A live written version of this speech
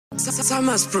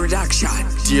Samaz production.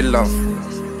 Dear love,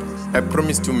 I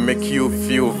promise to make you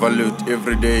feel valued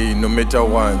every day, no matter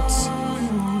what.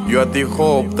 You are the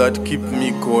hope that keep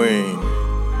me going.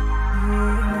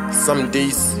 Some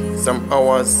days, some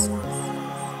hours,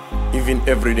 even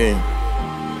every day.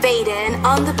 Fading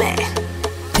on the bed.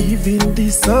 Even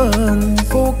the sun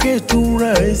forget to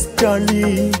rise,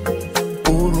 darling.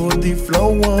 Or the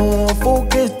flower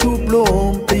forget to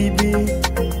bloom, baby.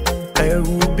 I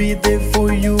will be there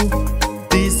for you.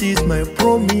 This is my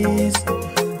promise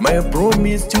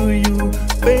to you.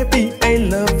 Baby, I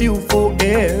love you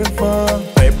forever.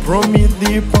 I promise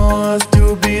the past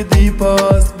to be the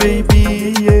past,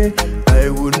 baby, yeah. I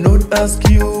will not ask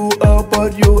you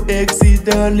about your ex,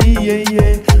 darling, yeah,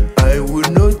 yeah. I will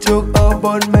not talk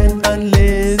about mine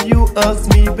unless you ask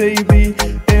me, baby.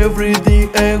 Everything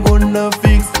I gonna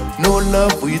fix. No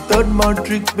love without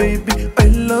matrix, baby. I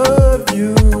love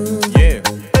you. Yeah.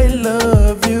 I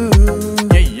love you.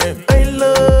 Yeah, yeah. I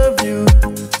love you.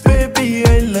 Baby,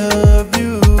 I love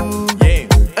you. Yeah.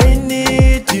 I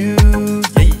need you.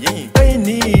 Yeah, yeah. I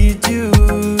need you.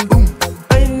 Boom.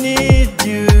 I need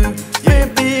you.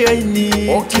 Baby, I need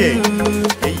Okay. you.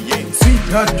 Yeah, yeah.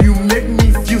 Sweetheart, you make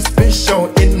me feel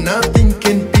special, and nothing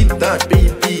can beat that,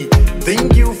 baby.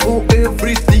 Thank you for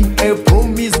everything. I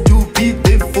promise to be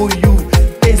there for you.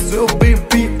 As well,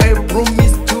 baby, I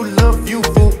promise to love you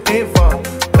forever.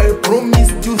 I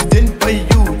promise to stand by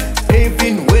you,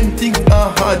 even when things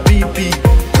are hard, baby.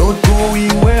 Not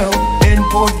going well, and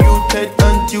hold you tight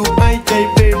until I die,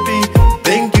 baby.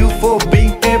 Thank you for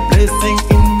being a blessing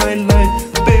in my life,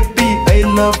 baby. I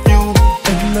love you. I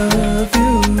love you.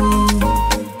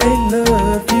 I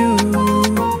love you.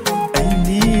 I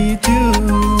need you.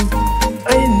 I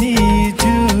need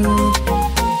you.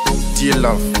 Dear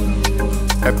love,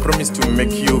 I promise to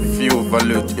make you feel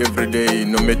valued every day,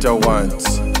 no matter what.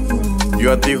 You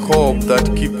are the hope that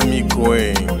keep me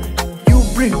going. You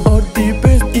bring out the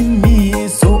best in me,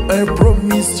 so I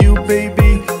promise you,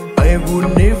 baby, I will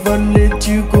never let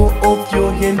you go off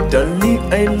your hand, darling.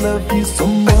 I love you so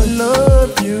much. I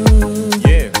love you.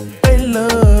 Yeah. I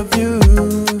love you.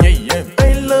 Yeah, yeah.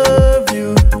 I love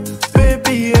you.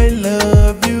 Baby, I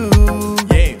love you.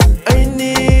 Yeah. I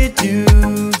need you.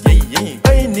 Yeah, yeah.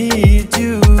 I need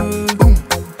you. Boom.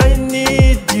 I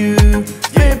need you.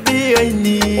 Baby, I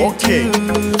need Okay. you.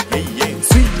 Yeah, yeah.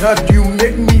 Sweetheart, you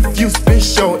make me feel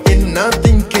special, and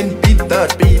nothing can beat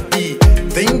that, baby.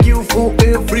 Thank you for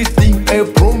everything. I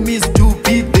promise to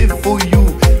be there for you.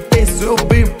 As well,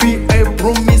 baby, I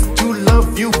promise to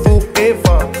love you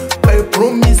forever. I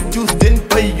promise to stay